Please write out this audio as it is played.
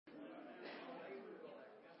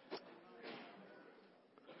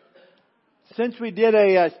Since we did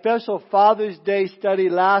a special Father's Day study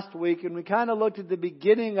last week, and we kind of looked at the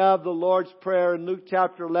beginning of the Lord's Prayer in Luke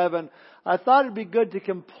chapter 11, I thought it'd be good to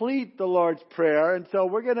complete the Lord's Prayer. And so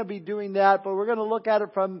we're going to be doing that, but we're going to look at it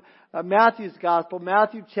from Matthew's Gospel,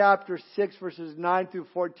 Matthew chapter 6, verses 9 through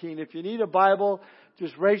 14. If you need a Bible,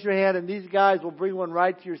 just raise your hand, and these guys will bring one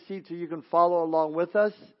right to your seat so you can follow along with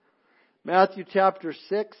us. Matthew chapter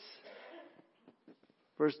 6,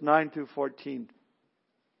 verse 9 through 14.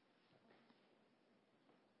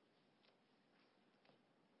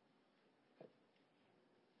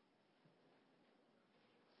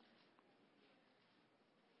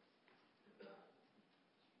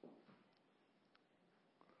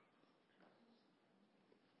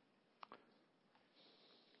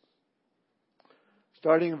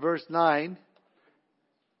 Starting in verse 9,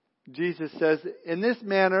 Jesus says, "In this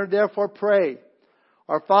manner, therefore pray,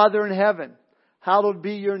 Our Father in heaven, hallowed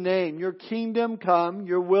be your name. Your kingdom come,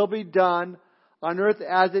 your will be done on earth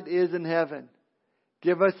as it is in heaven.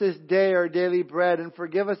 Give us this day our daily bread, and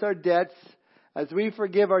forgive us our debts as we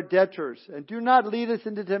forgive our debtors. And do not lead us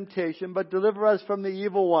into temptation, but deliver us from the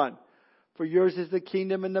evil one. For yours is the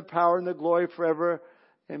kingdom and the power and the glory forever.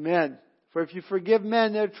 Amen. For if you forgive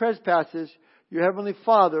men their trespasses, your heavenly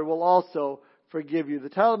Father will also forgive you." The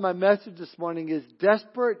title of my message this morning is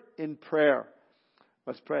Desperate in Prayer.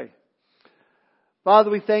 Let's pray. Father,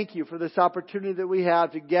 we thank you for this opportunity that we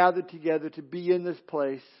have to gather together, to be in this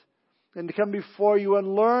place, and to come before you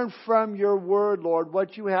and learn from your word, Lord,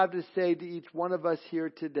 what you have to say to each one of us here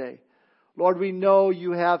today. Lord, we know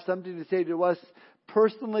you have something to say to us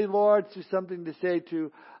personally, Lord, to something to say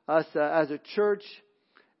to us as a church.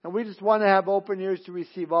 And we just want to have open ears to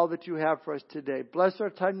receive all that you have for us today. Bless our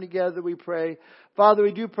time together, we pray. Father,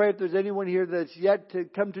 we do pray if there's anyone here that's yet to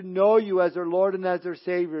come to know you as their Lord and as their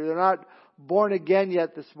Savior. They're not born again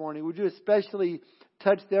yet this morning. Would you especially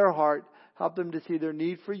touch their heart, help them to see their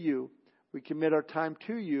need for you. We commit our time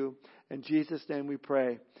to you. In Jesus' name we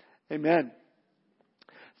pray. Amen.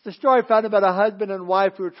 It's a story found about a husband and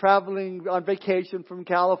wife who were traveling on vacation from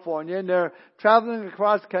California, and they're traveling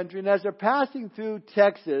across country, and as they're passing through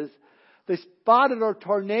Texas, they spotted a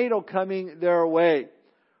tornado coming their way.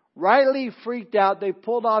 Rightly freaked out, they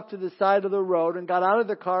pulled off to the side of the road and got out of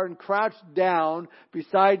the car and crouched down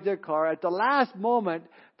beside their car. At the last moment,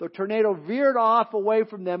 the tornado veered off away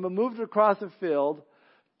from them and moved across a field,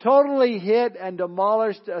 totally hit and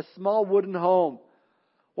demolished a small wooden home.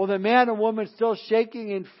 Well, the man and woman, still shaking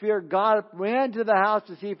in fear, ran to the house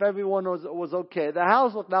to see if everyone was okay. The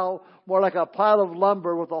house looked now more like a pile of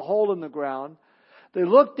lumber with a hole in the ground. They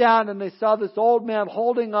looked down and they saw this old man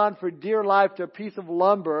holding on for dear life to a piece of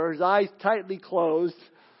lumber, his eyes tightly closed.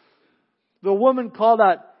 The woman called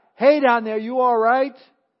out, "Hey down there, you all right?"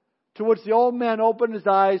 To which the old man opened his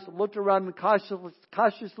eyes, looked around and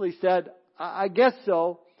cautiously said, I guess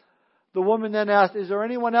so." The woman then asked, "Is there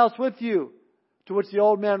anyone else with you?" To which the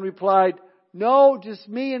old man replied, "No, just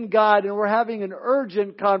me and God, and we're having an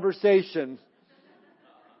urgent conversation."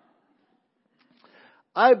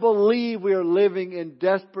 I believe we are living in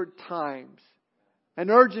desperate times, an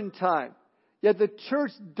urgent time. Yet the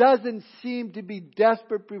church doesn't seem to be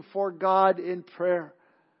desperate before God in prayer.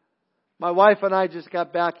 My wife and I just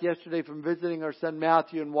got back yesterday from visiting our son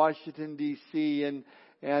Matthew in Washington, D.C., and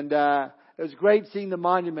it was great seeing the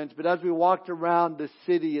monuments, but as we walked around the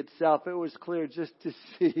city itself, it was clear just to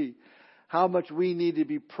see how much we need to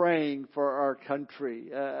be praying for our country.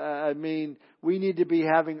 We need to be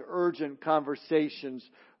having urgent conversations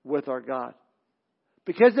with our God.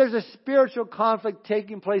 Because there's a spiritual conflict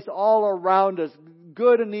taking place all around us,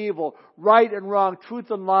 good and evil, right and wrong, truth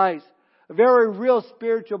and lies. A very real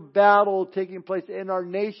spiritual battle taking place in our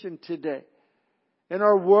nation today, in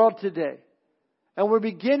our world today. And we're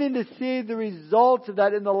beginning to see the results of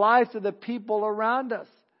that in the lives of the people around us.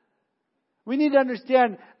 We need to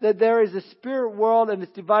understand that there is a spirit world, and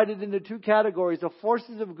it's divided into two categories, the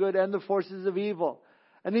forces of good and the forces of evil.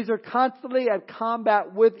 And these are constantly at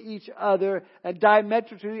combat with each other and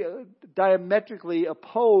diametrically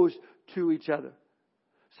opposed to each other.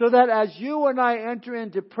 So that as you and I enter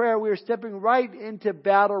into prayer, we are stepping right into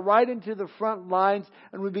battle, right into the front lines,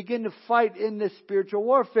 and we begin to fight in this spiritual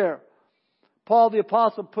warfare. Paul the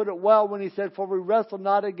Apostle put it well when he said, "For we wrestle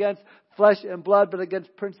not against flesh and blood, but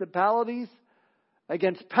against principalities,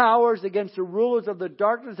 against powers, against the rulers of the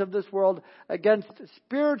darkness of this world, against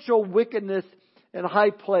spiritual wickedness in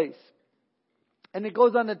high place." And it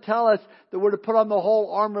goes on to tell us that we're to put on the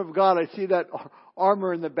whole armor of God. I see that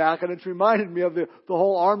armor in the back, and it's reminded me of the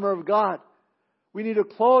whole armor of God. We need to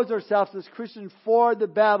clothe ourselves as Christians for the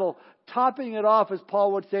battle, topping it off, as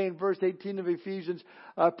Paul would say in verse 18 of Ephesians,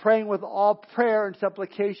 praying with all prayer and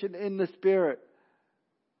supplication in the Spirit.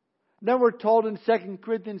 Then we're told in 2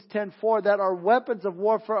 Corinthians 10:4 that our weapons of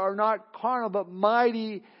warfare are not carnal, but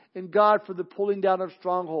mighty in God for the pulling down of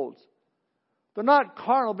strongholds. They're not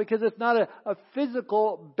carnal because it's not a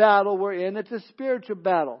physical battle we're in. It's a spiritual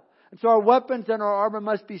battle. And so our weapons and our armor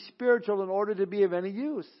must be spiritual in order to be of any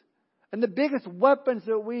use. And the biggest weapons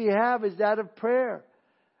that we have is that of prayer.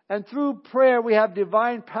 And through prayer we have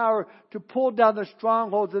divine power to pull down the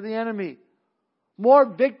strongholds of the enemy. More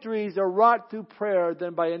victories are wrought through prayer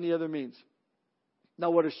than by any other means.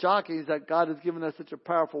 Now what is shocking is that God has given us such a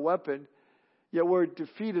powerful weapon, yet we're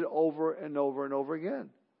defeated over and over and over again.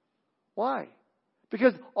 Why?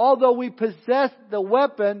 Because although we possess the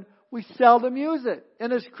weapon, we seldom use it.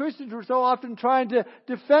 And as Christians, we're so often trying to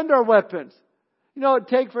defend our weapons.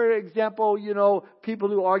 Take for example, people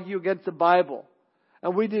who argue against the Bible.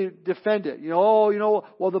 And we defend it.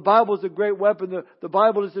 The Bible is a great weapon. The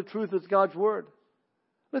Bible is the truth. It's God's Word.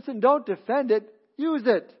 Listen, don't defend it. Use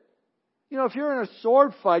it. If you're in a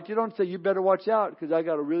sword fight, you don't say, you better watch out because I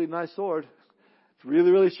got a really nice sword. It's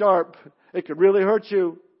really, really sharp. It could really hurt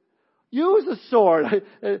you. Use a sword.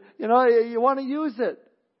 You want to use it.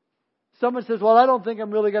 Someone says, well, I don't think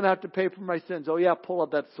I'm really going to have to pay for my sins. Oh yeah, pull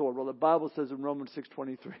out that sword. Well, the Bible says in Romans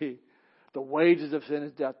 6:23, the wages of sin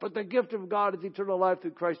is death, but the gift of God is eternal life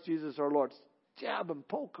through Christ Jesus our Lord. Jab them,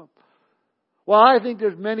 poke them. Well, I think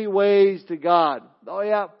there's many ways to God. Oh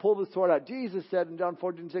yeah, pull the sword out. Jesus said in John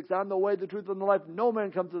 14:6, I'm the way, the truth, and the life. No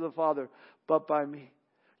man comes to the Father but by me.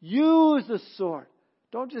 Use the sword.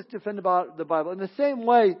 Don't just defend about the Bible. In the same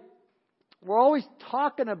way, we're always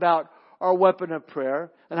talking about our weapon of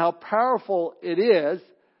prayer and how powerful it is.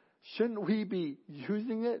 Shouldn't we be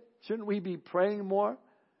using it? Shouldn't we be praying more?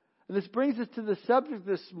 And this brings us to the subject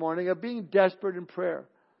this morning of being desperate in prayer.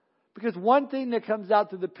 Because one thing that comes out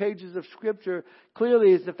through the pages of Scripture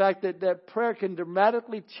clearly is the fact that prayer can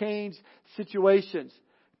dramatically change situations,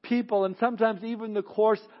 people, and sometimes even the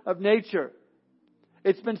course of nature.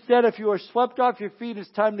 It's been said if you are swept off your feet, it's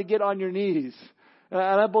time to get on your knees. And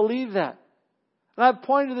I believe that. And I've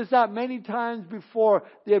pointed this out many times before.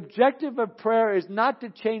 The objective of prayer is not to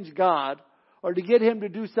change God or to get Him to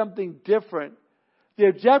do something different. The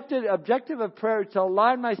objective of prayer is to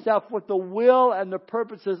align myself with the will and the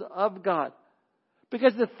purposes of God.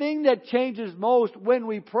 Because the thing that changes most when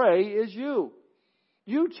we pray is you.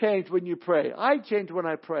 You change when you pray. I change when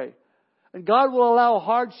I pray. And God will allow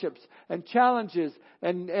hardships and challenges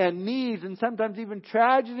and needs and sometimes even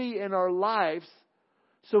tragedy in our lives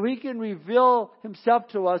so He can reveal Himself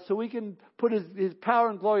to us, so we can put His power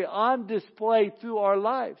and glory on display through our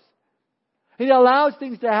lives. He allows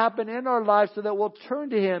things to happen in our lives so that we'll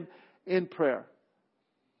turn to Him in prayer.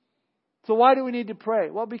 So why do we need to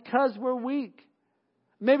pray? Well, because we're weak.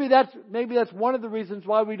 Maybe that's one of the reasons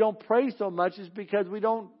why we don't pray so much, is because we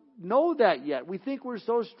don't know that yet. We think we're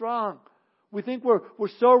so strong. We think we're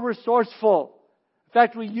so resourceful. In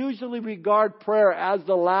fact, we usually regard prayer as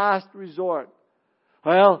the last resort.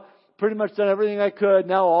 Well, pretty much done everything I could.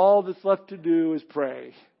 Now all that's left to do is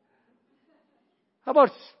pray. How about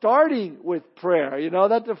starting with prayer?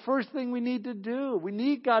 That's the first thing we need to do. We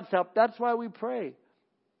need God's help. That's why we pray.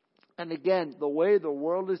 And again, the way the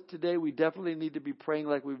world is today, we definitely need to be praying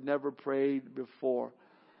like we've never prayed before.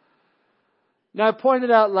 Now, I pointed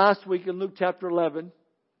out last week in Luke chapter 11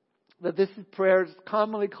 that this prayer is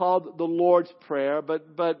commonly called the Lord's Prayer,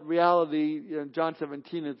 but reality, John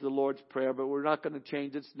 17 is the Lord's Prayer, but we're not going to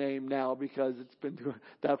change its name now because it's been doing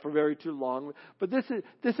that for very too long. But this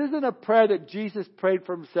isn't a prayer that Jesus prayed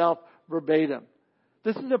for Himself verbatim.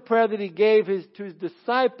 This is a prayer that He gave to His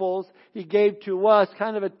disciples. He gave to us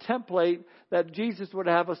kind of a template that Jesus would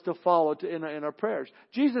have us to follow in our prayers.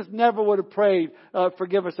 Jesus never would have prayed,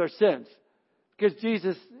 forgive us our sins. Because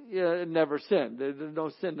Jesus never sinned. There's no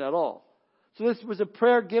sin at all. So this was a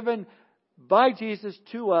prayer given by Jesus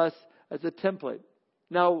to us as a template.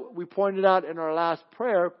 Now, we pointed out in our last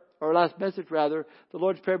message, the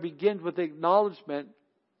Lord's Prayer begins with the acknowledgement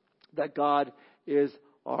that God is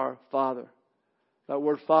our Father. That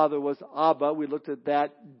word Father was Abba. We looked at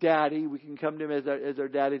that. Daddy. We can come to Him as our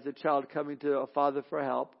daddy, as a child coming to a father for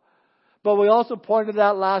help. But we also pointed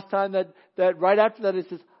out last time that right after that it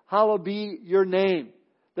says, hallowed be your name.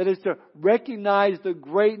 That is to recognize the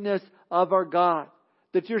greatness of our God.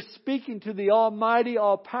 That you're speaking to the almighty,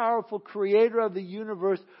 all-powerful creator of the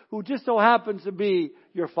universe who just so happens to be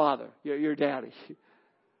your Father, your daddy.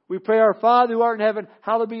 We pray, our Father who art in heaven,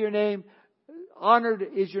 hallowed be your name. Honored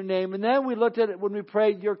is your name. And then we looked at it when we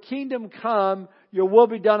prayed, your kingdom come, your will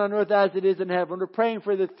be done on earth as it is in heaven. We're praying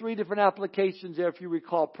for the 3 different applications there, if you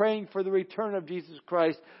recall. Praying for the return of Jesus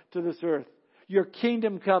Christ to this earth. Your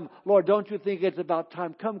kingdom come. Lord, don't you think it's about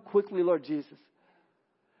time? Come quickly, Lord Jesus.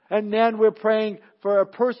 And then we're praying for a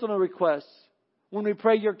personal request. When we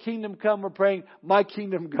pray, your kingdom come, we're praying, my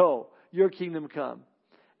kingdom go. Your kingdom come.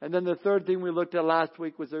 And then the third thing we looked at last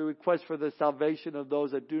week was a request for the salvation of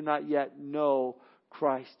those that do not yet know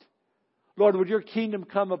Christ. Lord, would your kingdom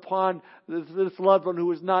come upon this loved one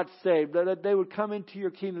who is not saved, that they would come into your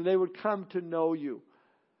kingdom, they would come to know you.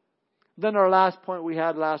 Then our last point we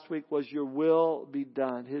had last week was your will be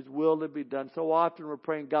done, His will to be done. So often we're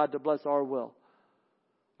praying God to bless our will.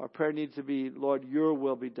 Our prayer needs to be, Lord, your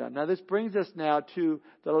will be done. Now this brings us now to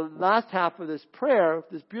the last half of this prayer,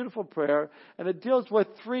 this beautiful prayer, and it deals with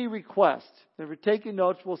 3 requests. If you're taking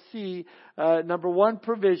notes, we'll see number 1,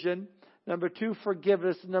 provision. Number 2,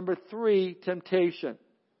 forgiveness. Number 3, temptation.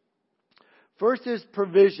 First is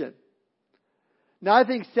provision. Now I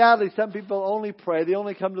think sadly some people only pray, they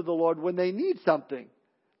only come to the Lord when they need something.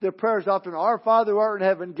 Their prayer is often, Our Father who art in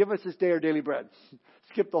heaven, give us this day our daily bread.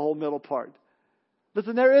 Skip the whole middle part.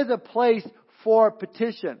 Listen, there is a place for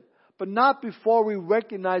petition, but not before we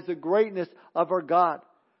recognize the greatness of our God.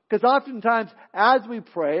 Because oftentimes, as we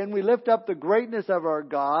pray and we lift up the greatness of our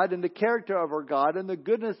God and the character of our God and the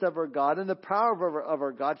goodness of our God and the power of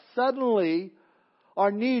our God, suddenly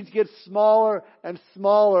our needs get smaller and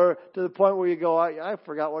smaller to the point where you go, I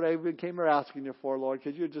forgot what I even came here asking you for, Lord,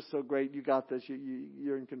 because you're just so great. You got this.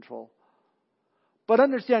 You're in control. But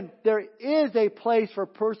understand, there is a place for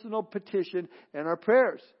personal petition in our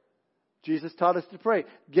prayers. Jesus taught us to pray,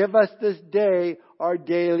 give us this day our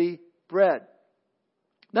daily bread.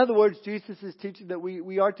 In other words, Jesus is teaching that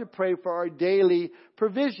we are to pray for our daily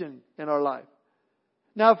provision in our life.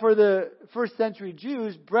 Now, for the first century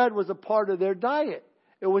Jews, bread was a part of their diet.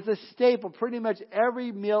 It was a staple. Pretty much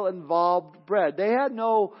every meal involved bread. They had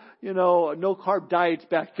no carb diets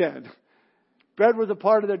back then. Bread was a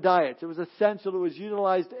part of their diets. It was essential. It was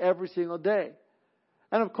utilized every single day.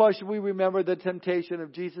 And of course, we remember the temptation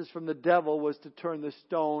of Jesus from the devil was to turn the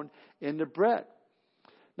stone into bread.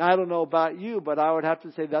 Now, I don't know about you, but I would have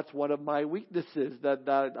to say that's one of my weaknesses,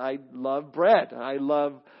 that I love bread. I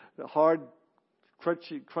love hard,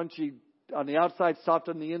 crunchy on the outside, soft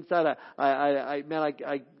on the inside. I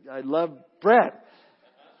love bread.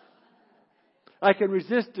 I can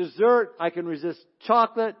resist dessert. I can resist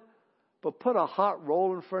chocolate. But put a hot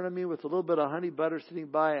roll in front of me with a little bit of honey butter sitting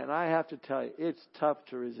by, and I have to tell you, it's tough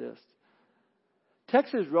to resist.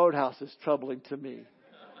 Texas Roadhouse is troubling to me.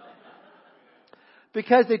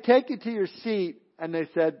 Because they take you to your seat, and they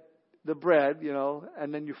said, the bread,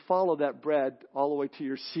 and then you follow that bread all the way to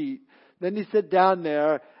your seat. Then you sit down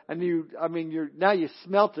there, and you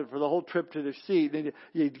smelt it for the whole trip to the seat. Then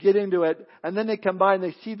you get into it, and then they come by and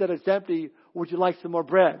they see that it's empty. Would you like some more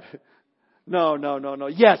bread? No.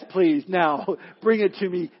 Yes, please, now. Bring it to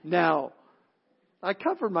me now. I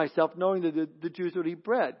comfort myself knowing that the Jews would eat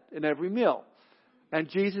bread in every meal. And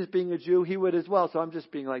Jesus, being a Jew, he would as well. So I'm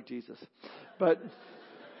just being like Jesus. But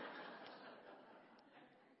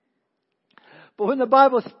when the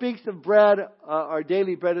Bible speaks of bread, our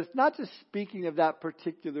daily bread, it's not just speaking of that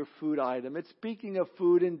particular food item. It's speaking of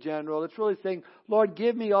food in general. It's really saying, Lord,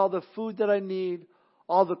 give me all the food that I need,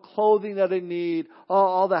 all the clothing that I need,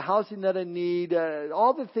 all the housing that I need,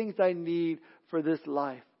 all the things I need for this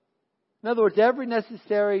life. In other words, everything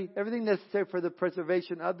necessary for the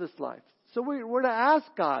preservation of this life. So we're to ask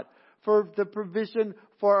God for the provision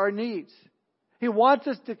for our needs. He wants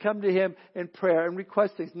us to come to Him in prayer and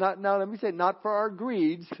request things. Not for our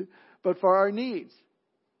greeds, but for our needs.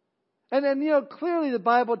 And then, clearly the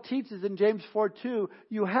Bible teaches in James 4:2,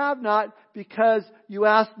 you have not because you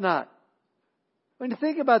ask not. When you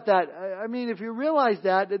think about that, if you realize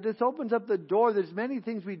that this opens up the door. There's many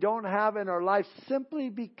things we don't have in our life simply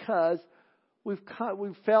because we've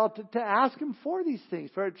failed to ask Him for these things,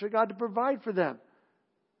 for God to provide for them.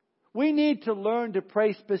 We need to learn to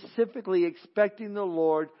pray specifically, expecting the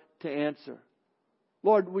Lord to answer.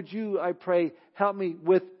 Lord, would you, I pray, help me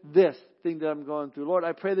with this thing that I'm going through. Lord,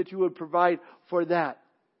 I pray that you would provide for that.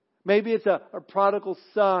 Maybe it's a prodigal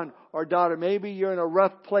son or daughter. Maybe you're in a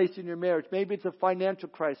rough place in your marriage. Maybe it's a financial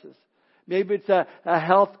crisis. Maybe it's a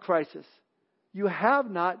health crisis. You have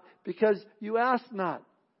not because you ask not.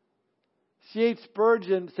 C.H.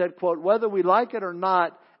 Spurgeon said, quote, whether we like it or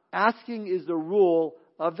not, asking is the rule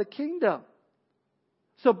of the kingdom.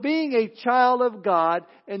 So being a child of God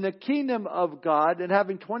in the kingdom of God and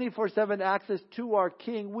having 24/7 access to our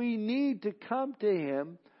King, we need to come to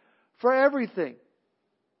Him for everything.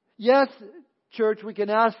 Yes, church, we can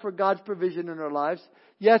ask for God's provision in our lives.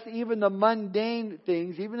 Yes, even the mundane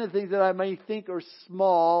things, even the things that I may think are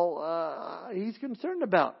small, He's concerned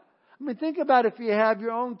about. I mean, think about if you have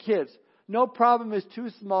your own kids. No problem is too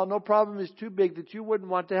small, no problem is too big that you wouldn't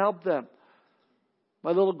want to help them.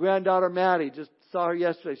 My little granddaughter Maddie, just saw her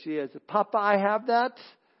yesterday. She says, Papa, I have that.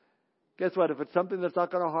 Guess what? If it's something that's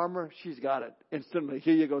not going to harm her, she's got it instantly.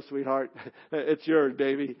 Here you go, sweetheart. It's yours,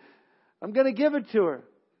 baby. I'm going to give it to her.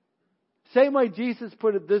 Same way Jesus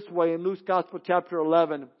put it this way in Luke's Gospel, chapter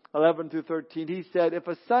 11 through 13. He said, if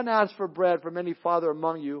a son asks for bread from any father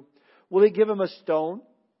among you, will he give him a stone?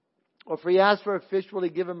 Or if he asks for a fish, will he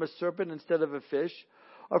give him a serpent instead of a fish?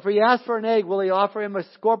 Or if he asks for an egg, will he offer him a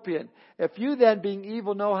scorpion? If you then, being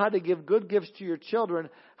evil, know how to give good gifts to your children,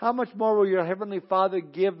 how much more will your heavenly Father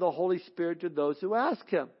give the Holy Spirit to those who ask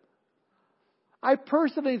Him? I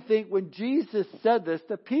personally think when Jesus said this,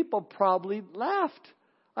 the people probably laughed.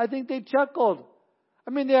 I think they chuckled.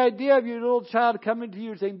 I mean, the idea of your little child coming to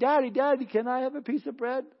you and saying, Daddy, Daddy, can I have a piece of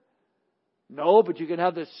bread? No, but you can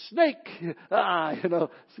have this snake.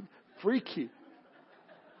 Freaky.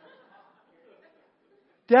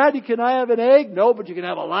 Daddy, can I have an egg? No, but you can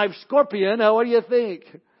have a live scorpion. Now, what do you think?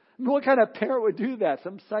 I mean, what kind of parent would do that?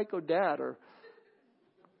 Some psycho dad or...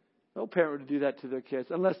 No parent would do that to their kids,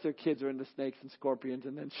 unless their kids are into snakes and scorpions,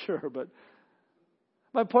 and then sure. But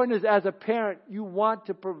my point is, as a parent, you want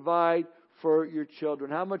to provide for your children.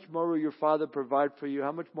 How much more will your Father provide for you?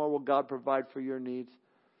 How much more will God provide for your needs?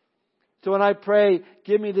 So when I pray,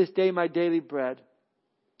 give me this day my daily bread,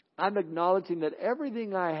 I'm acknowledging that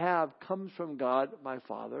everything I have comes from God, my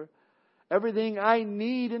Father. Everything I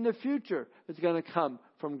need in the future is going to come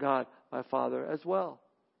from God, my Father, as well.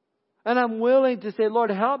 And I'm willing to say,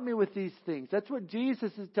 Lord, help me with these things. That's what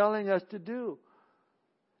Jesus is telling us to do.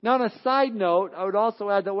 Now, on a side note, I would also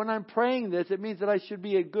add that when I'm praying this, it means that I should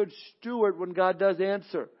be a good steward when God does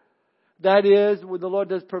answer. That is, when the Lord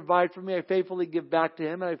does provide for me, I faithfully give back to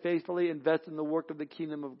Him and I faithfully invest in the work of the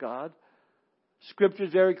kingdom of God. Scripture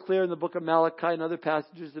is very clear in the book of Malachi and other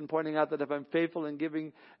passages in pointing out that if I'm faithful in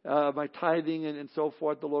giving my tithing and so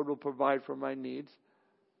forth, the Lord will provide for my needs.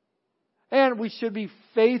 And we should be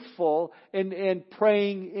faithful in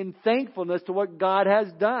praying in thankfulness to what God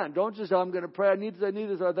has done. Don't just say, I'm going to pray. I need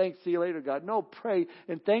this. Oh, thanks. See you later, God. No, pray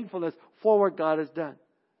in thankfulness for what God has done.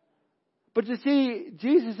 But you see,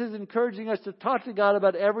 Jesus is encouraging us to talk to God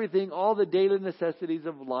about everything, all the daily necessities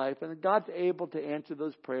of life. And God's able to answer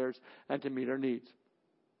those prayers and to meet our needs.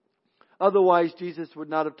 Otherwise, Jesus would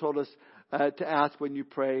not have told us to ask when you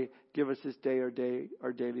pray, give us this day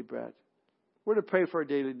our daily bread. We're to pray for our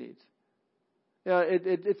daily needs.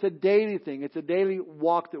 It's a daily thing. It's a daily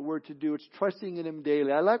walk that we're to do. It's trusting in Him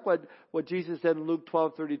daily. I like what Jesus said in Luke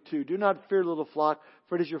 12:32. Do not fear, little flock,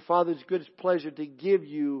 for it is your Father's good pleasure to give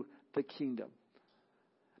you the kingdom.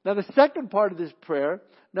 Now, the second part of this prayer,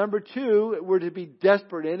 number 2, we're to be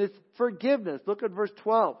desperate in, is forgiveness. Look at verse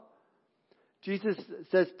 12. Jesus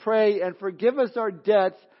says, pray and forgive us our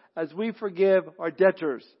debts as we forgive our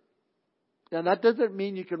debtors. Now, that doesn't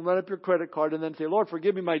mean you can run up your credit card and then say, Lord,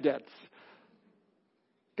 forgive me my debts.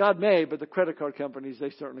 God may, but the credit card companies,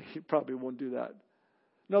 they certainly probably won't do that.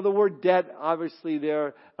 No, the word debt, obviously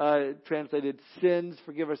there translated sins.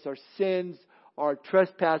 Forgive us our sins, our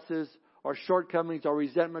trespasses, our shortcomings, our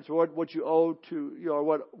resentments, or what you owe to, or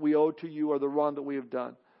what we owe to you, or the wrong that we have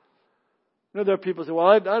done. There are people who say, well,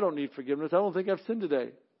 I don't need forgiveness. I don't think I've sinned today.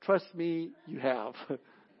 Trust me, you have.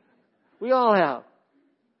 We all have.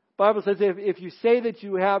 The Bible says if you say that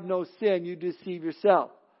you have no sin, you deceive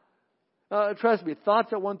yourself. Trust me,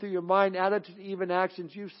 thoughts that went through your mind, attitudes, even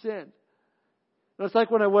actions, you've sinned. And it's like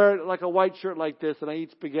when I wear like a white shirt like this and I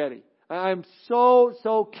eat spaghetti. I'm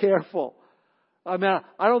so careful. I mean,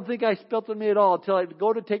 I don't think I spilt on me at all until I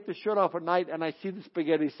go to take the shirt off at night and I see the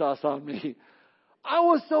spaghetti sauce on me. I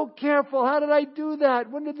was so careful. How did I do that?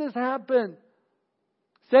 When did this happen?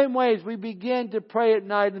 Same way as we begin to pray at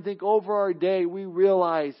night and think over our day, we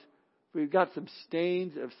realize we've got some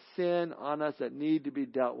stains of sin on us that need to be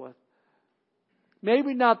dealt with.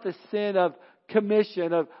 Maybe not the sin of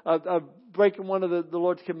commission, of breaking one of the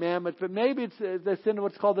Lord's commandments, but maybe it's the sin of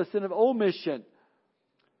what's called the sin of omission.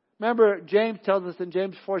 Remember, James tells us in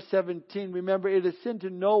James 4:17, remember, it is sin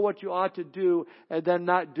to know what you ought to do and then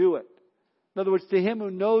not do it. In other words, to him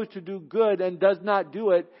who knows to do good and does not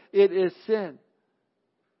do it, it is sin.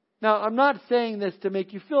 Now, I'm not saying this to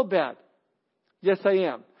make you feel bad. Yes, I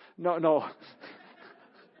am. No.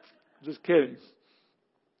 Just kidding.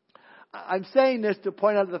 I'm saying this to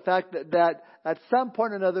point out the fact that at some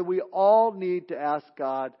point or another, we all need to ask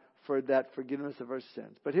God for that forgiveness of our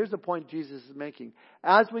sins. But here's the point Jesus is making.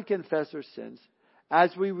 As we confess our sins, as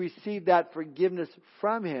we receive that forgiveness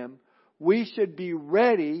from Him, we should be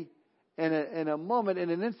ready in a moment, in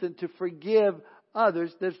an instant, to forgive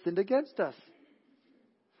others that have sinned against us.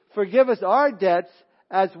 Forgive us our debts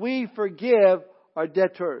as we forgive our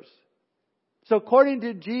debtors. So according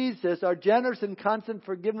to Jesus, our generous and constant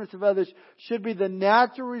forgiveness of others should be the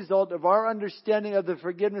natural result of our understanding of the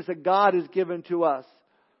forgiveness that God has given to us.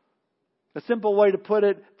 A simple way to put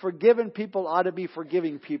it, forgiven people ought to be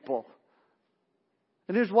forgiving people.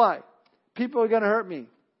 And here's why. People are going to hurt me.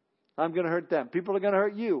 I'm going to hurt them. People are going to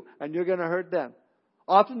hurt you, and you're going to hurt them.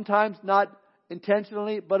 Oftentimes not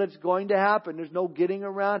intentionally, but it's going to happen. There's no getting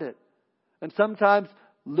around it. And sometimes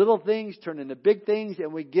little things turn into big things,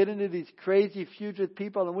 and we get into these crazy feuds with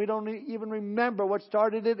people, and we don't even remember what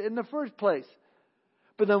started it in the first place.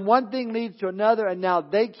 But then one thing leads to another, and now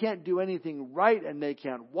they can't do anything right, and they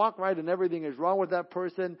can't walk right, and everything is wrong with that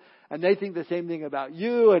person, and they think the same thing about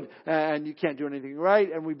you, and you can't do anything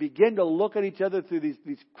right, and we begin to look at each other through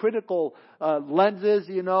these critical lenses,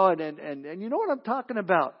 and you know what I'm talking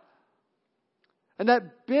about. And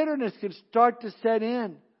that bitterness can start to set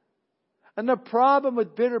in. And the problem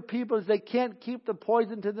with bitter people is they can't keep the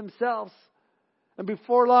poison to themselves. And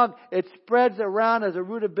before long, it spreads around as a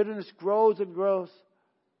root of bitterness grows and grows.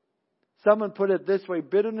 Someone put it this way,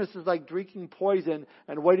 bitterness is like drinking poison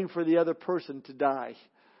and waiting for the other person to die.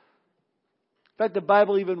 In fact, the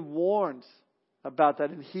Bible even warns about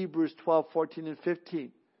that in Hebrews 12, 14, and 15.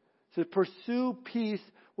 It says, pursue peace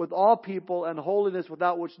with all people and holiness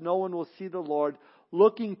without which no one will see the Lord,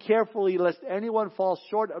 looking carefully lest anyone fall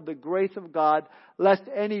short of the grace of God, lest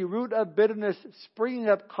any root of bitterness springing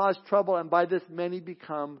up cause trouble, and by this many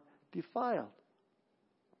become defiled.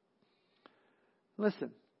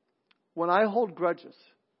 Listen, when I hold grudges,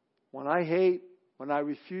 when I hate, when I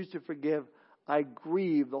refuse to forgive, I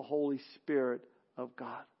grieve the Holy Spirit of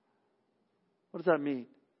God. What does that mean?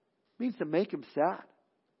 It means to make Him sad.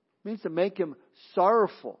 It means to make Him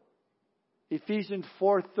sorrowful. Ephesians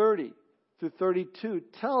 4:30 through 32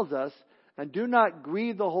 tells us, and do not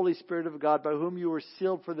grieve the Holy Spirit of God, by whom you were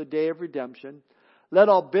sealed for the day of redemption. Let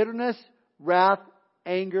all bitterness, wrath,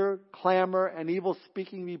 anger, clamor, and evil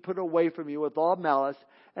speaking be put away from you with all malice,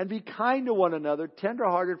 and be kind to one another,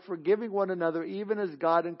 tenderhearted, forgiving one another, even as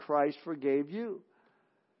God in Christ forgave you.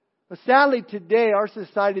 But sadly, today, our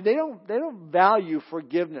society, they don't value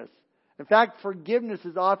forgiveness. In fact, forgiveness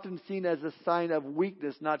is often seen as a sign of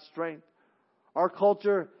weakness, not strength. Our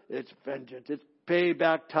culture, it's vengeance. It's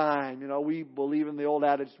payback time. We believe in the old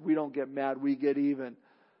adage, we don't get mad, we get even.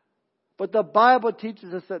 But the Bible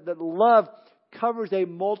teaches us that love covers a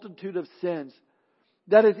multitude of sins.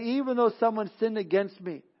 That is, even though someone sinned against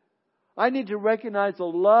me, I need to recognize the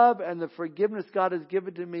love and the forgiveness God has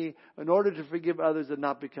given to me in order to forgive others and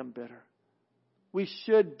not become bitter. We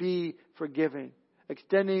should be forgiving,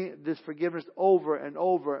 extending this forgiveness over and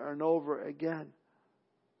over and over again.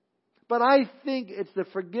 But I think it's the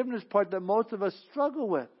forgiveness part that most of us struggle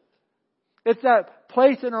with. It's that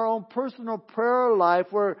place in our own personal prayer life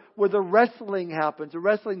where the wrestling happens, the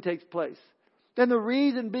wrestling takes place. Then the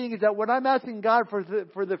reason being is that when I'm asking God for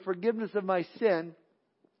the forgiveness of my sin,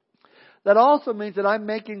 that also means that I'm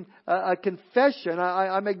making a confession.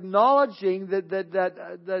 I'm acknowledging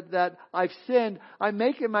that I've sinned. I'm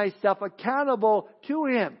making myself accountable to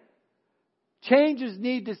Him. Changes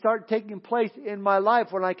need to start taking place in my life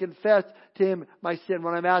when I confess to Him my sin,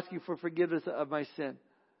 when I'm asking for forgiveness of my sin.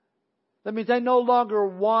 That means I no longer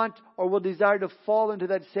want or will desire to fall into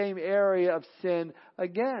that same area of sin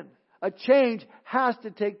again. A change has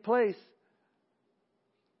to take place.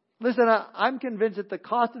 Listen, I'm convinced that the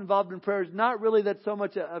cost involved in prayer is not really that so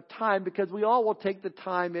much of time, because we all will take the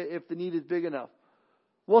time if the need is big enough.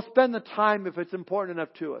 We'll spend the time if it's important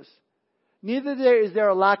enough to us. Neither is there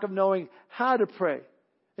a lack of knowing how to pray.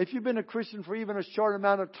 If you've been a Christian for even a short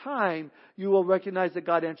amount of time, you will recognize that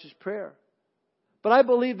God answers prayer. But I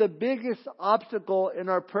believe the biggest obstacle in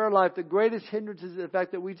our prayer life, the greatest hindrance, is the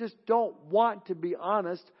fact that we just don't want to be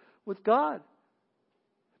honest with God.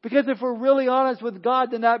 Because if we're really honest with God,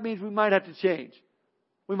 then that means we might have to change.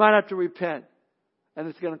 We might have to repent. And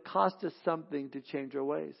it's going to cost us something to change our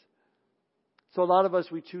ways. So a lot of us,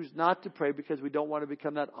 we choose not to pray because we don't want to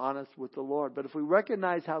become that honest with the Lord. But if we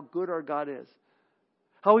recognize how good our God is,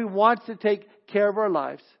 how He wants to take care of our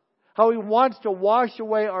lives, how He wants to wash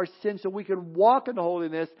away our sins so we can walk in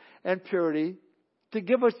holiness and purity, to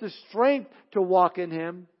give us the strength to walk in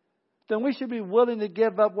Him, then we should be willing to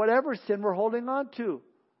give up whatever sin we're holding on to.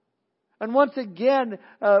 And once again,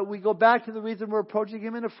 we go back to the reason we're approaching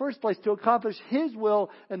Him in the first place, to accomplish His will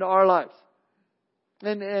in our lives.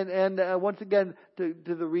 And once again, to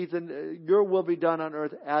the reason, your will be done on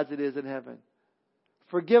earth as it is in heaven.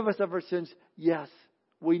 Forgive us of our sins. Yes,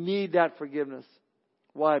 we need that forgiveness.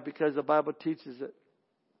 Why? Because the Bible teaches it.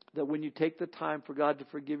 That when you take the time for God to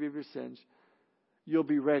forgive you of your sins, you'll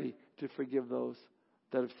be ready to forgive those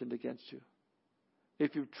that have sinned against you.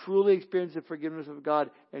 If you've truly experienced the forgiveness of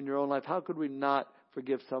God in your own life, how could we not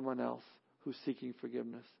forgive someone else who's seeking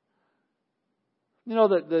forgiveness? You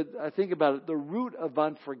know, I think about it, the root of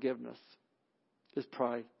unforgiveness is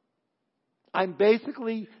pride. I'm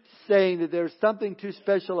basically saying that there's something too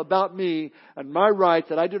special about me and my rights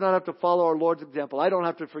that I do not have to follow our Lord's example. I don't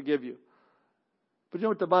have to forgive you. But you know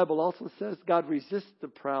what the Bible also says? God resists the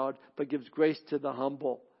proud, but gives grace to the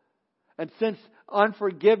humble. And since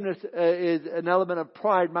unforgiveness is an element of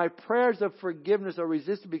pride, my prayers of forgiveness are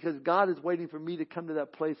resisted because God is waiting for me to come to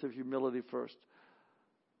that place of humility first.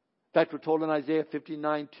 In fact, we're told in Isaiah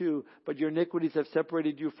 59:2, but your iniquities have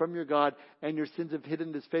separated you from your God, and your sins have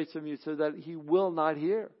hidden His face from you so that He will not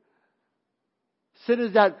hear. Sin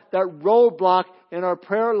is that roadblock in our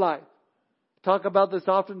prayer life. Talk about this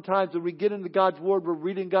oftentimes. When we get into God's Word, we're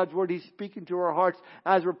reading God's Word. He's speaking to our hearts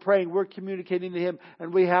as we're praying. We're communicating to Him,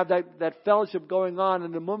 and we have that fellowship going on.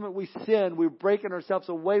 And the moment we sin, we're breaking ourselves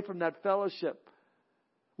away from that fellowship.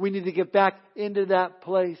 We need to get back into that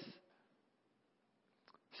place.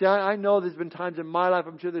 See, I know there's been times in my life,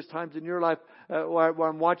 I'm sure there's times in your life where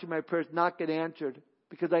I'm watching my prayers not get answered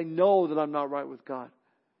because I know that I'm not right with God.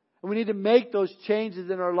 And we need to make those changes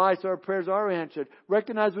in our lives so our prayers are answered.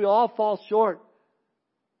 Recognize we all fall short.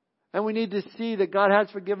 And we need to see that God has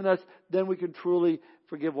forgiven us, then we can truly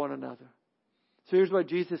forgive one another. So here's what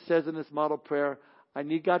Jesus says in this model prayer. I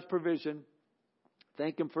need God's provision.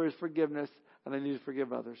 Thank Him for His forgiveness. And I need to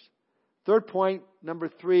forgive others. Third point, number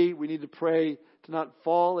 3, we need to pray to not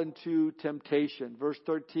fall into temptation. Verse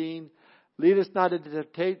 13, lead us not into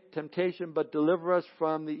temptation, but deliver us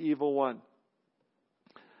from the evil one.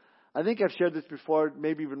 I think I've shared this before,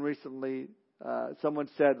 maybe even recently. Someone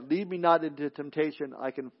said, lead me not into temptation.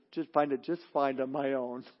 I can just find it just fine on my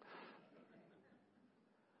own.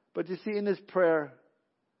 But you see, in this prayer,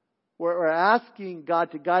 we're asking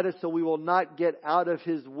God to guide us so we will not get out of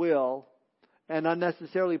His will and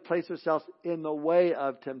unnecessarily place ourselves in the way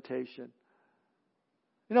of temptation.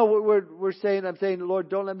 You know, I'm saying, Lord,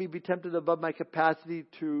 don't let me be tempted above my capacity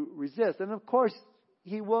to resist. And of course,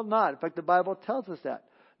 He will not. In fact, the Bible tells us that.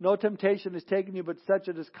 No temptation is taken you, but such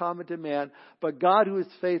as is common to man. But God, who is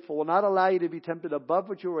faithful, will not allow you to be tempted above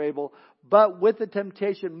what you are able, but with the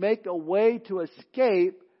temptation make a way to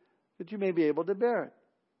escape that you may be able to bear it.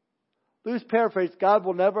 Loose paraphrase, God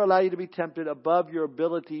will never allow you to be tempted above your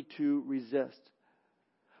ability to resist.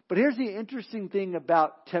 But here's the interesting thing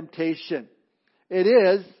about temptation. It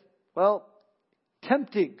is,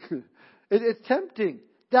 tempting. It's tempting.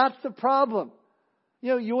 That's the problem. You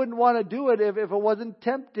know, you wouldn't want to do it if it wasn't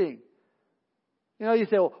tempting. You know, you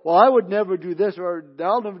say, well, I would never do this or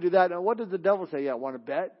I'll never do that. Now, what does the devil say? Yeah, want to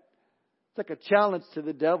bet? It's like a challenge to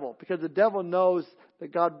the devil because the devil knows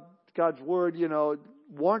that God's Word,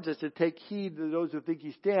 warns us to take heed to those who think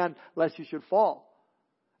you stand lest you should fall.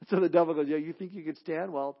 And so the devil goes, yeah, you think you can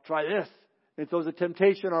stand? Well, try this. And throws a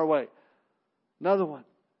temptation our way. Another one.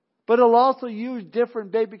 But he'll also use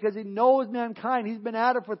different bait because he knows mankind. He's been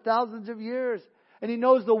at it for thousands of years. And He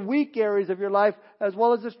knows the weak areas of your life as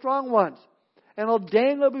well as the strong ones. And He'll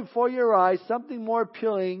dangle before your eyes something more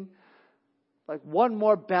appealing, like one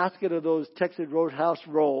more basket of those Texas Roadhouse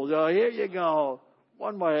rolls. Oh, here you go.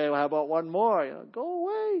 One more. How about one more? Go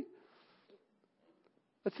away.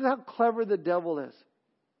 That's how clever the devil is.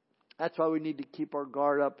 That's why we need to keep our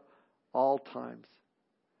guard up all times.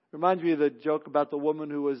 Reminds me of the joke about the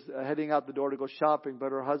woman who was heading out the door to go shopping,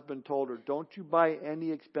 but her husband told her, don't you buy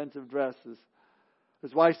any expensive dresses.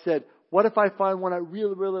 His wife said, what if I find one I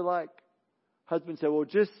really, really like? Husband said, well,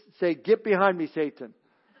 just say, get behind me, Satan.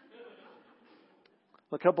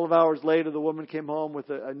 A couple of hours later, the woman came home with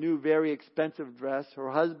a new, very expensive dress. Her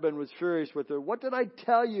husband was furious with her. What did I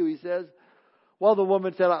tell you? He says. Well, the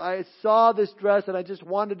woman said, I saw this dress and I just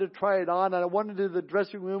wanted to try it on. And I went into the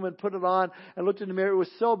dressing room and put it on and looked in the mirror. It was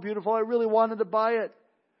so beautiful. I really wanted to buy it.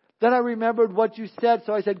 Then I remembered what you said.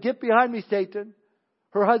 So I said, get behind me, Satan.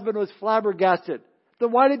 Her husband was flabbergasted.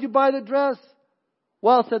 Then why did you buy the dress?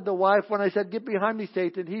 Well, said the wife, when I said, get behind me,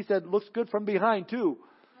 Satan, he said, looks good from behind too.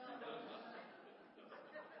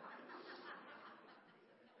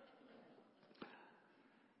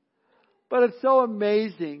 But it's so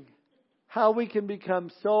amazing how we can become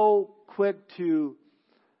so quick to,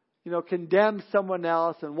 condemn someone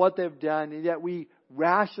else and what they've done, and yet we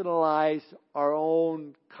rationalize our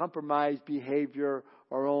own compromised behavior,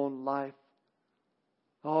 our own life.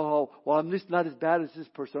 Oh, well, I'm just not as bad as this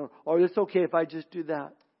person. Or it's okay if I just do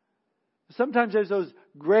that. Sometimes there's those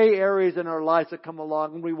gray areas in our lives that come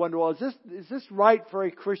along and we wonder, well, is this right for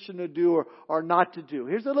a Christian to do or not to do?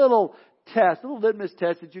 Here's a little test, a little litmus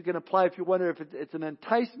test that you can apply if you wonder if it's an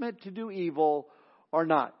enticement to do evil or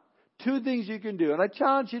not. 2 things you can do. And I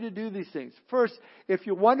challenge you to do these things. First, if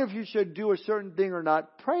you wonder if you should do a certain thing or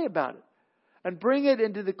not, pray about it. And bring it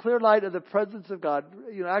into the clear light of the presence of God.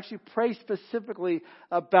 Actually pray specifically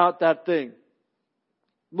about that thing.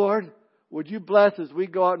 Lord, would you bless as we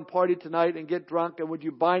go out and party tonight and get drunk, and would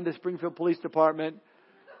you bind the Springfield Police Department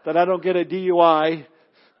that I don't get a DUI?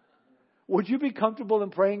 Would you be comfortable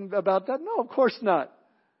in praying about that? No, of course not.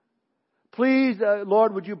 Please,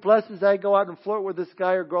 Lord, would you bless as I go out and flirt with this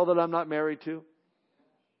guy or girl that I'm not married to?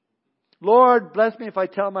 Lord, bless me if I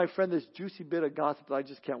tell my friend this juicy bit of gossip that I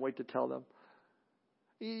just can't wait to tell them.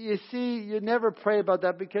 You see, you never pray about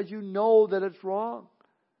that because you know that it's wrong.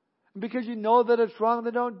 And because you know that it's wrong,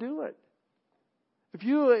 then don't do it.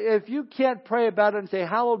 If you can't pray about it and say,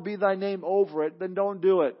 hallowed be thy name over it, then don't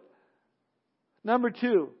do it. Number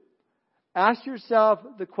 2, ask yourself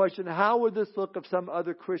the question, how would this look if some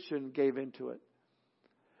other Christian gave into it?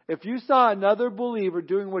 If you saw another believer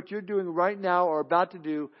doing what you're doing right now or about to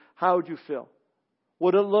do, how would you feel?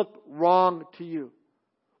 Would it look wrong to you?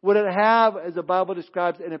 Would it have, as the Bible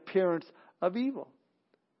describes, an appearance of evil?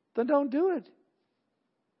 Then don't do it.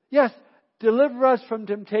 Yes, deliver us from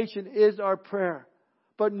temptation is our prayer.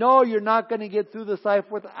 But no, you're not going to get through this life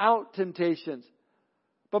without temptations.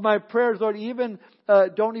 But my prayer is, Lord,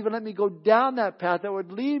 don't even let me go down that path that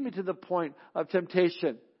would lead me to the point of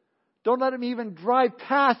temptation. Don't let me even drive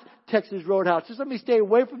past Texas Roadhouse. Just let me stay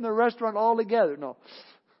away from the restaurant altogether. No,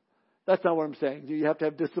 that's not what I'm saying. You have to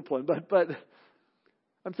have discipline. But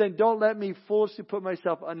I'm saying don't let me foolishly put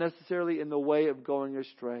myself unnecessarily in the way of going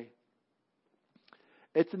astray.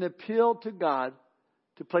 It's an appeal to God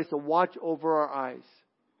to place a watch over our eyes,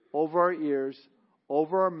 over our ears,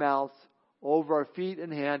 over our mouths, over our feet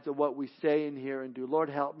and hands, of what we say and hear and do. Lord,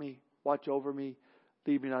 help me. Watch over me.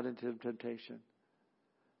 Lead me not into temptation.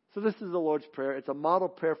 So this is the Lord's Prayer. It's a model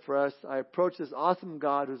prayer for us. I approach this awesome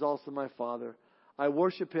God who's also my Father. I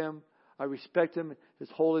worship Him. I respect Him, His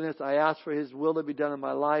holiness. I ask for His will to be done in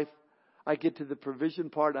my life. I get to the provision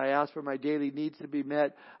part. I ask for my daily needs to be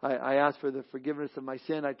met. I ask for the forgiveness of my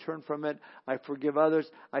sin. I turn from it. I forgive others.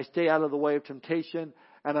 I stay out of the way of temptation.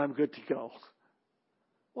 And I'm good to go.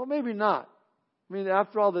 Well, maybe not. I mean,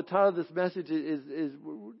 after all, the title of this message is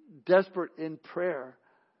Desperate in Prayer.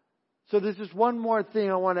 So there's just one more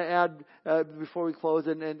thing I want to add before we close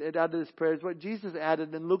and add to this prayer. Is what Jesus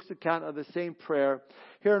added in Luke's account of the same prayer.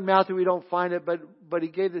 Here in Matthew we don't find it, but He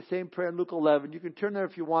gave the same prayer in Luke 11. You can turn there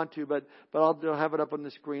if you want to, but I'll have it up on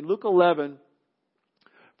the screen. Luke 11,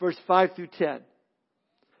 verse 5 through 10.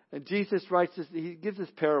 And Jesus writes this, He gives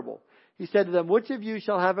this parable. He said to them, which of you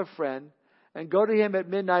shall have a friend and go to him at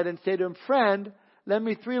midnight and say to him, friend, lend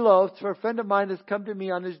me 3 loaves, for a friend of mine has come to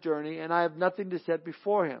me on his journey, and I have nothing to set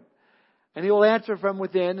before him. And he will answer from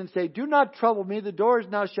within and say, do not trouble me, the door is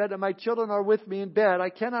now shut, and my children are with me in bed. I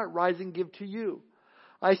cannot rise and give to you.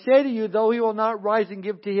 I say to you, though he will not rise and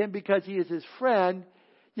give to him because he is his friend,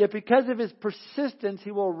 yet because of his persistence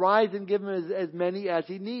he will rise and give him as many as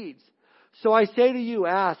he needs. So I say to you,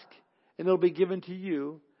 ask, and it will be given to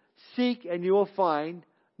you. Seek, and you will find.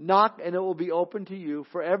 Knock, and it will be open to you.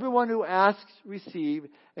 For everyone who asks, receive,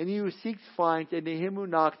 and he who seeks, finds, and to him who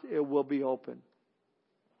knocks, it will be open.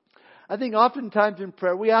 I think oftentimes in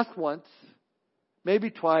prayer, we ask once, maybe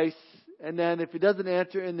twice, and then if He doesn't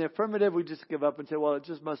answer in the affirmative, we just give up and say, well, it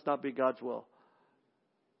just must not be God's will.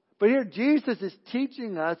 But here Jesus is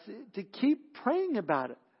teaching us to keep praying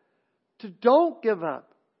about it, to don't give up.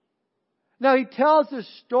 Now He tells a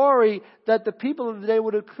story that the people of the day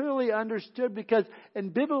would have clearly understood, because in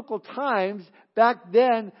biblical times, back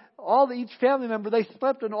then, each family member, they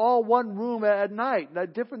slept in all one room at night.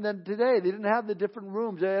 Not different than today. They didn't have the different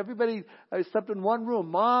rooms. Everybody slept in one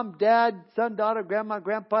room. Mom, dad, son, daughter, grandma,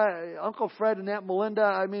 grandpa, Uncle Fred and Aunt Melinda.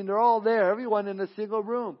 I mean, they're all there. Everyone in a single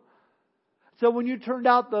room. So when you turned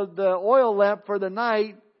out the oil lamp for the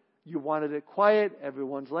night, you wanted it quiet.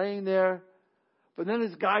 Everyone's laying there. But then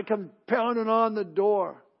this guy comes pounding on the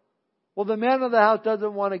door. Well, the man of the house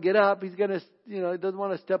doesn't want to get up. He's going to, he doesn't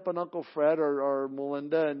want to step on Uncle Fred or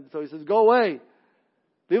Melinda. And so he says, go away.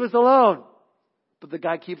 Leave us alone. But the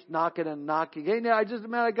guy keeps knocking and knocking. Hey, now,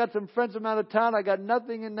 I got some friends from out of town. I got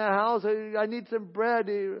nothing in the house. I need some bread.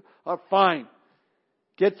 Fine.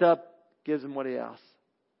 Gets up, gives him what he asks.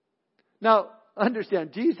 Now,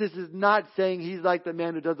 understand, Jesus is not saying He's like the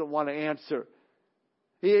man who doesn't want to answer.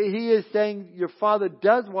 He is saying your Father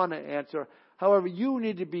does want to answer. However, you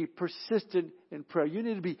need to be persistent in prayer. You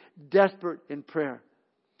need to be desperate in prayer.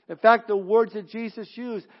 In fact, the words that Jesus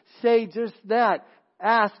used say just that.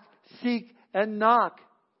 Ask, seek, and knock.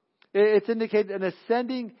 It's indicated an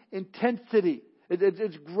ascending intensity.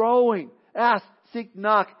 It's growing. Ask, seek,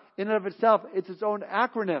 knock. In and of itself, it's its own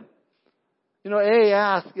acronym. A,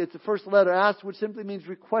 ask, it's the first letter. Ask, which simply means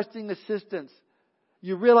requesting assistance.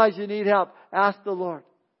 You realize you need help. Ask the Lord.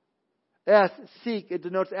 S, seek. It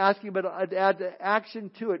denotes asking, but it adds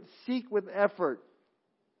action to it. Seek with effort.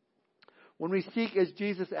 When we seek as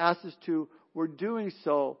Jesus asks us to, we're doing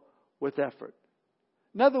so with effort.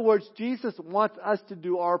 In other words, Jesus wants us to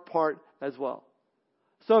do our part as well.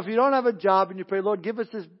 So if you don't have a job and you pray, Lord, give us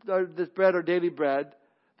this bread or daily bread,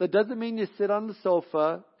 that doesn't mean you sit on the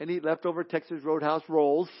sofa and eat leftover Texas Roadhouse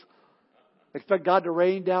rolls. Expect God to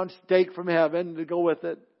rain down steak from heaven to go with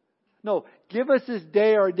it. No, give us this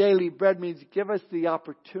day our daily bread means give us the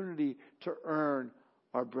opportunity to earn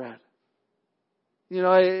our bread.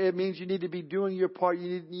 It means you need to be doing your part.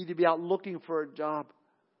 You need to be out looking for a job.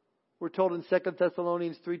 We're told in 2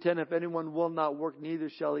 Thessalonians 3:10, if anyone will not work, neither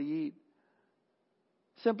shall he eat.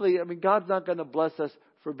 Simply, God's not going to bless us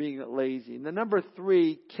for being lazy. And the number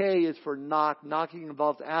 3, K, is for knock. Knocking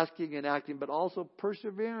involves asking and acting, but also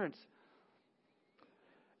perseverance.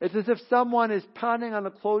 It's as if someone is pounding on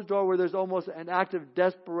a closed door where there's almost an act of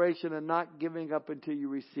desperation and not giving up until you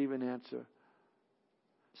receive an answer.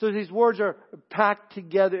 So these words are packed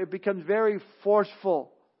together. It becomes very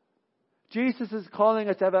forceful. Jesus is calling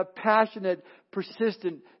us to have a passionate,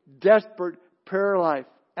 persistent, desperate prayer life.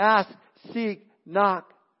 Ask, seek,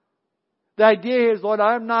 knock. The idea is, Lord,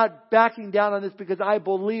 I'm not backing down on this because I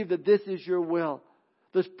believe that this is your will.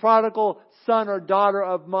 This prodigal son or daughter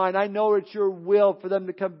of mine, I know it's your will for them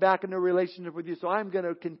to come back in a relationship with you. So I'm going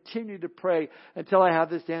to continue to pray until I have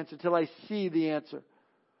this answer, until I see the answer.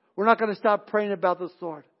 We're not going to stop praying about this,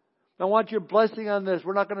 Lord. I want your blessing on this.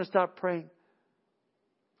 We're not going to stop praying.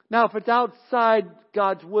 Now, if it's outside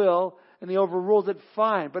God's will and He overrules it,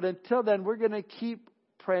 fine. But until then, we're going to keep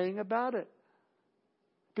praying about it.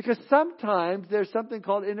 Because sometimes there's something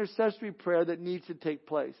called intercessory prayer that needs to take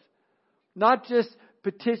place. Not just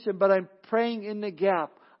petition, but I'm praying in the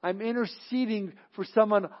gap. I'm interceding for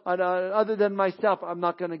someone other than myself. I'm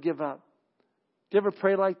not going to give up. Do you ever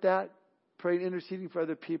pray like that? Praying, interceding for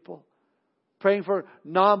other people? Praying for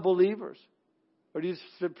non-believers? Or do you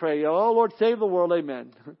just pray, oh Lord, save the world,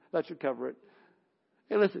 amen. That should cover it.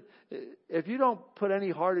 Hey, listen, if you don't put any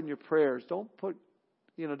heart in your prayers, don't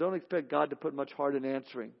expect God to put much heart in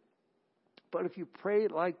answering. But if you pray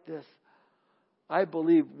like this, I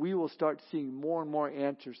believe we will start seeing more and more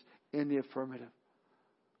answers in the affirmative.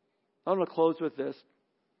 I'm going to close with this.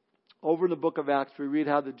 Over in the book of Acts, we read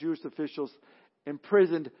how the Jewish officials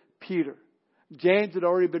imprisoned Peter. James had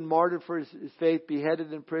already been martyred for his faith,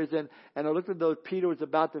 beheaded in prison. And I looked at those, Peter was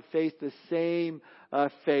about to face the same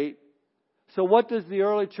fate. So what does the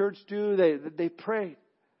early church do? They prayed.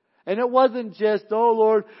 And it wasn't just, oh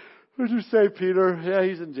Lord, would you save Peter? Yeah,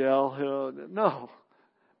 he's in jail. No.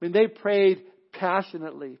 They prayed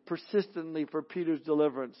passionately, persistently for Peter's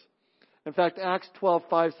deliverance. In fact, Acts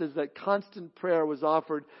 12:5 says that constant prayer was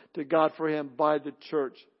offered to God for him by the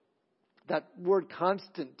church. That word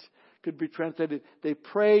constant could be translated, they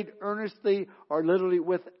prayed earnestly or literally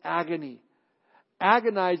with agony.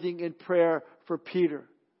 Agonizing in prayer for Peter.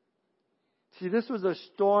 See, this was a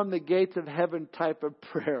storm the gates of heaven type of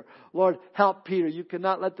prayer. Lord, help Peter. You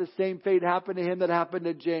cannot let the same fate happen to him that happened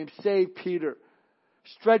to James. Save Peter.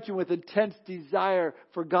 Stretching with intense desire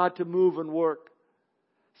for God to move and work.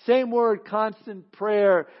 Same word, constant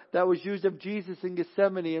prayer, that was used of Jesus in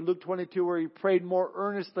Gethsemane in Luke 22, where He prayed more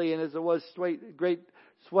earnestly, and as it was great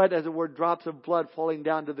sweat, as it were, drops of blood falling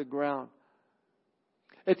down to the ground.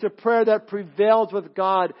 It's a prayer that prevails with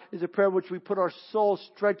God. It's a prayer in which we put our soul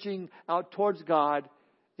stretching out towards God.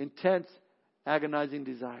 Intense, agonizing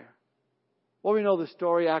desire. Well, we know the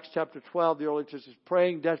story. Acts chapter 12, the early church is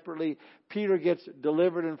praying desperately. Peter gets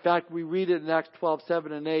delivered. In fact, we read it in Acts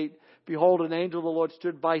 12:7 and 8. Behold, an angel of the Lord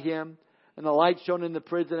stood by him, and the light shone in the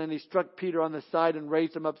prison, and he struck Peter on the side and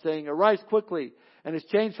raised him up, saying, Arise quickly. And his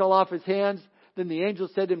chains fell off his hands. Then the angel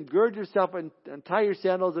said to him, Gird yourself and tie your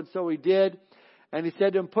sandals. And so he did. And he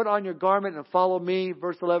said to him, Put on your garment and follow me.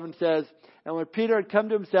 Verse 11 says, And when Peter had come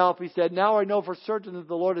to himself, he said, Now I know for certain that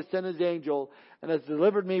the Lord has sent His angel and has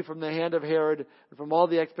delivered me from the hand of Herod and from all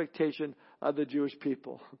the expectation of the Jewish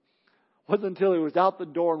people. It wasn't until he was out the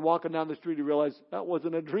door and walking down the street he realized that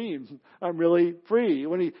wasn't a dream. I'm really free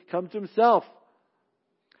when he comes to himself.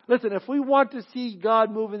 Listen, if we want to see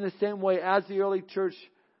God move in the same way as the early church,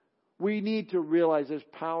 we need to realize there's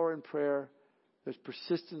power in prayer. There's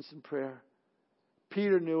persistence in prayer.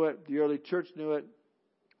 Peter knew it. The early church knew it.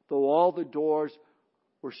 Though all the doors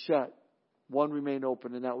were shut. One remained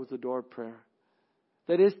open, and that was the door of prayer.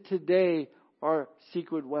 That is today our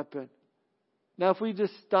secret weapon. Now, if we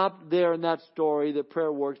just stop there in that story, that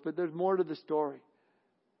prayer works, but there's more to the story.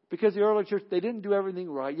 Because the early church, they didn't do everything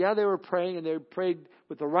right. Yeah, they were praying, and they prayed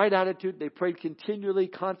with the right attitude. They prayed continually,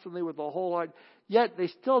 constantly, with the whole heart. Yet they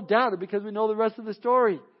still doubted, because we know the rest of the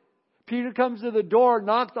story. Peter comes to the door,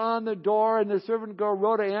 knocks on the door, and the servant girl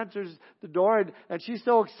Rhoda answers the door, and she's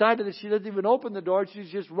so excited that she doesn't even open the door.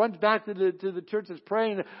 She just runs back to the church that's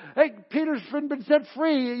praying. Hey, Peter's been set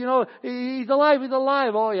free. You know, he's alive. He's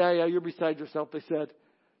alive. Oh yeah, you're beside yourself. They said,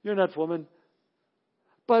 you're nuts, woman.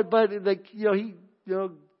 But like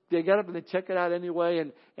they get up and they check it out anyway.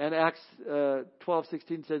 And Acts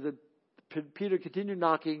 12:16 says that Peter continued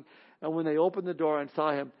knocking, and when they opened the door and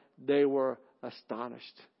saw him, they were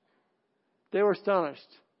astonished. They were astonished.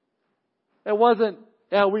 It wasn't,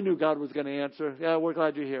 yeah, we knew God was going to answer. Yeah, we're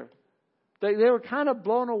glad you're here. They were kind of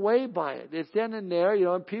blown away by it. They're standing there,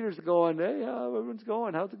 and Peter's going, hey, how everyone's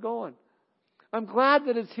going? How's it going? I'm glad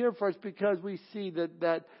that it's here for us, because we see that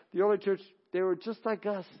the early church, they were just like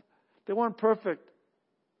us. They weren't perfect.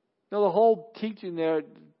 The whole teaching there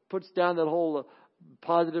puts down that whole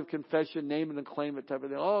positive confession, name it and claim it type of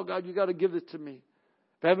thing. Oh, God, you got to give this to me.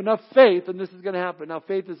 If I have enough faith, then this is going to happen. Now,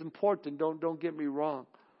 faith is important. Don't get me wrong.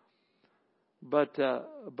 But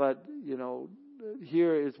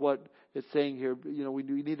here is what it's saying here. We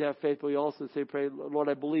need to have faith, but we also say, pray, Lord,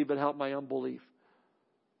 I believe, but help my unbelief.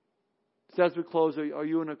 So as we close, are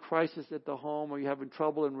you in a crisis at the home? Are you having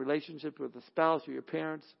trouble in relationships with a spouse or your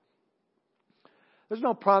parents? There's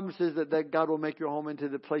no promises that God will make your home into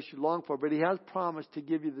the place you long for, but He has promised to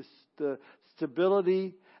give you the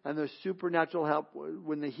stability and the supernatural help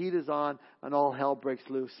when the heat is on and all hell breaks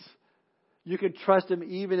loose. You can trust Him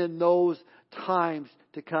even in those times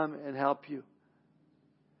to come and help you.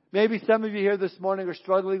 Maybe some of you here this morning are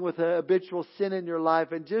struggling with a habitual sin in your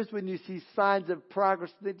life, and just when you see signs of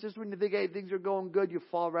progress, just when you think, hey, things are going good, you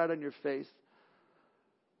fall right on your face.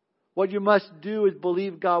 What you must do is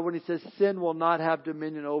believe God when He says sin will not have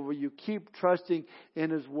dominion over you. Keep trusting in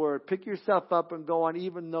His Word. Pick yourself up and go on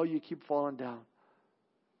even though you keep falling down.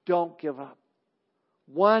 Don't give up.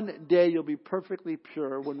 One day you'll be perfectly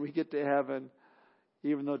pure when we get to heaven,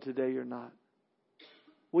 even though today you're not.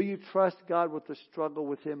 Will you trust God with the struggle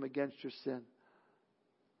with Him against your sin?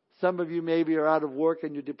 Some of you maybe are out of work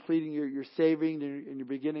and you're depleting your savings and you're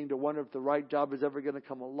beginning to wonder if the right job is ever going to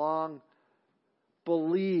come along.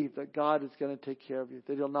 Believe that God is going to take care of you,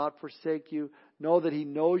 that He'll not forsake you. Know that He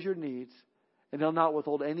knows your needs, and He'll not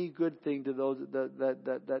withhold any good thing to those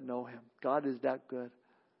that know Him. God is that good.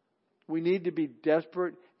 We need to be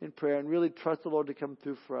desperate in prayer and really trust the Lord to come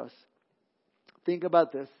through for us. Think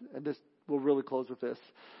about this, and we'll really close with this.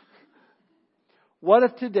 What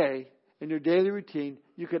if today, in your daily routine,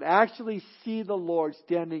 you could actually see the Lord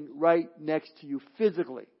standing right next to you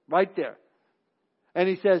physically, right there? And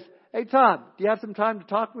He says, hey, Tom, do you have some time to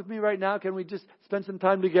talk with me right now? Can we just spend some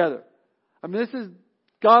time together? I mean, this is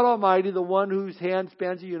God Almighty, the one whose hand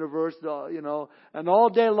spans the universe, and all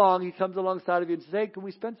day long He comes alongside of you and says, hey, can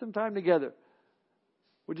we spend some time together?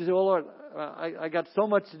 Would you say, well, Lord, I got so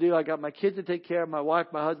much to do. I got my kids to take care of, my wife,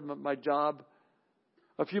 my husband, my job.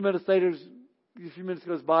 A few minutes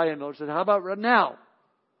goes by, and the Lord said, how about right now?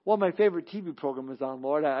 Well, my favorite TV program is on,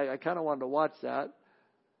 Lord. I kind of wanted to watch that.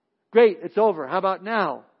 Great, it's over. How about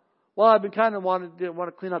now? Well, I've been kind of want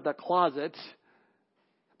to clean out that closet.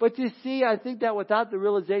 But you see, I think that without the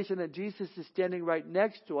realization that Jesus is standing right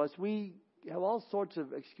next to us, we have all sorts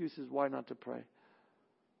of excuses why not to pray.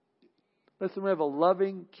 Listen, we have a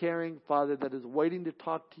loving, caring Father that is waiting to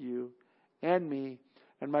talk to you and me.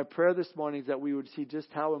 And my prayer this morning is that we would see just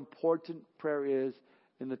how important prayer is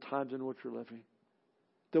in the times in which we're living.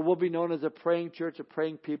 That we'll be known as a praying church, a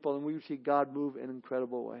praying people, and we will see God move in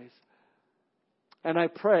incredible ways. And I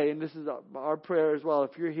pray, and this is our prayer as well,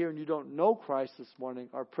 if you're here and you don't know Christ this morning,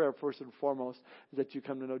 our prayer first and foremost is that you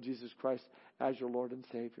come to know Jesus Christ as your Lord and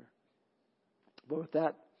Savior. But with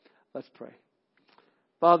that, let's pray.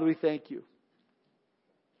 Father, we thank you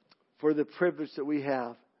for the privilege that we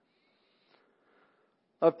have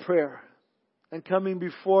of prayer and coming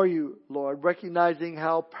before you, Lord, recognizing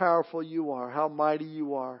how powerful you are, how mighty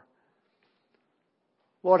you are.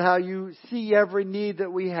 Lord, how you see every need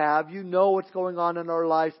that we have. You know what's going on in our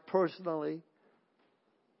lives personally.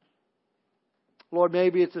 Lord,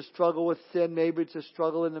 maybe it's a struggle with sin. Maybe it's a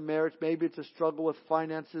struggle in the marriage. Maybe it's a struggle with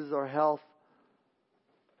finances or health.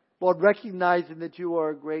 Lord, recognizing that you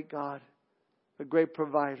are a great God, a great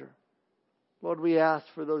provider. Lord, we ask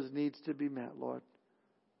for those needs to be met, Lord.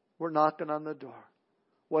 We're knocking on the door.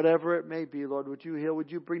 Whatever it may be, Lord, would you heal? Would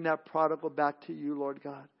you bring that prodigal back to you, Lord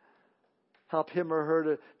God? Help him or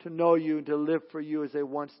her to know you and to live for you as they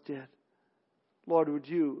once did. Lord, would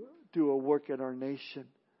you do a work in our nation,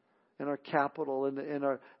 in our capital, in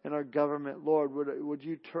our government? Lord, would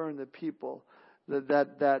you turn the people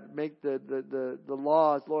that make the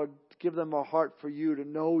laws, Lord, give them a heart for you, to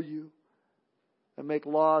know you, and make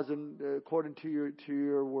laws according to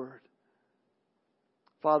your word.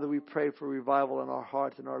 Father, we pray for revival in our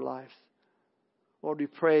hearts and our lives. Lord, we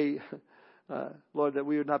pray, Lord, that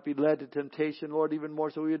we would not be led to temptation. Lord, even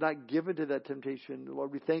more so, we would not give into that temptation.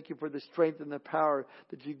 Lord, we thank you for the strength and the power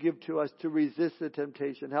that you give to us to resist the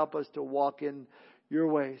temptation. Help us to walk in your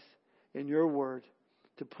ways, in your word,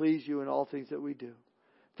 to please you in all things that we do.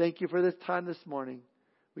 Thank you for this time this morning.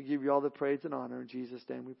 We give you all the praise and honor. In Jesus'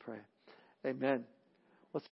 name we pray. Amen.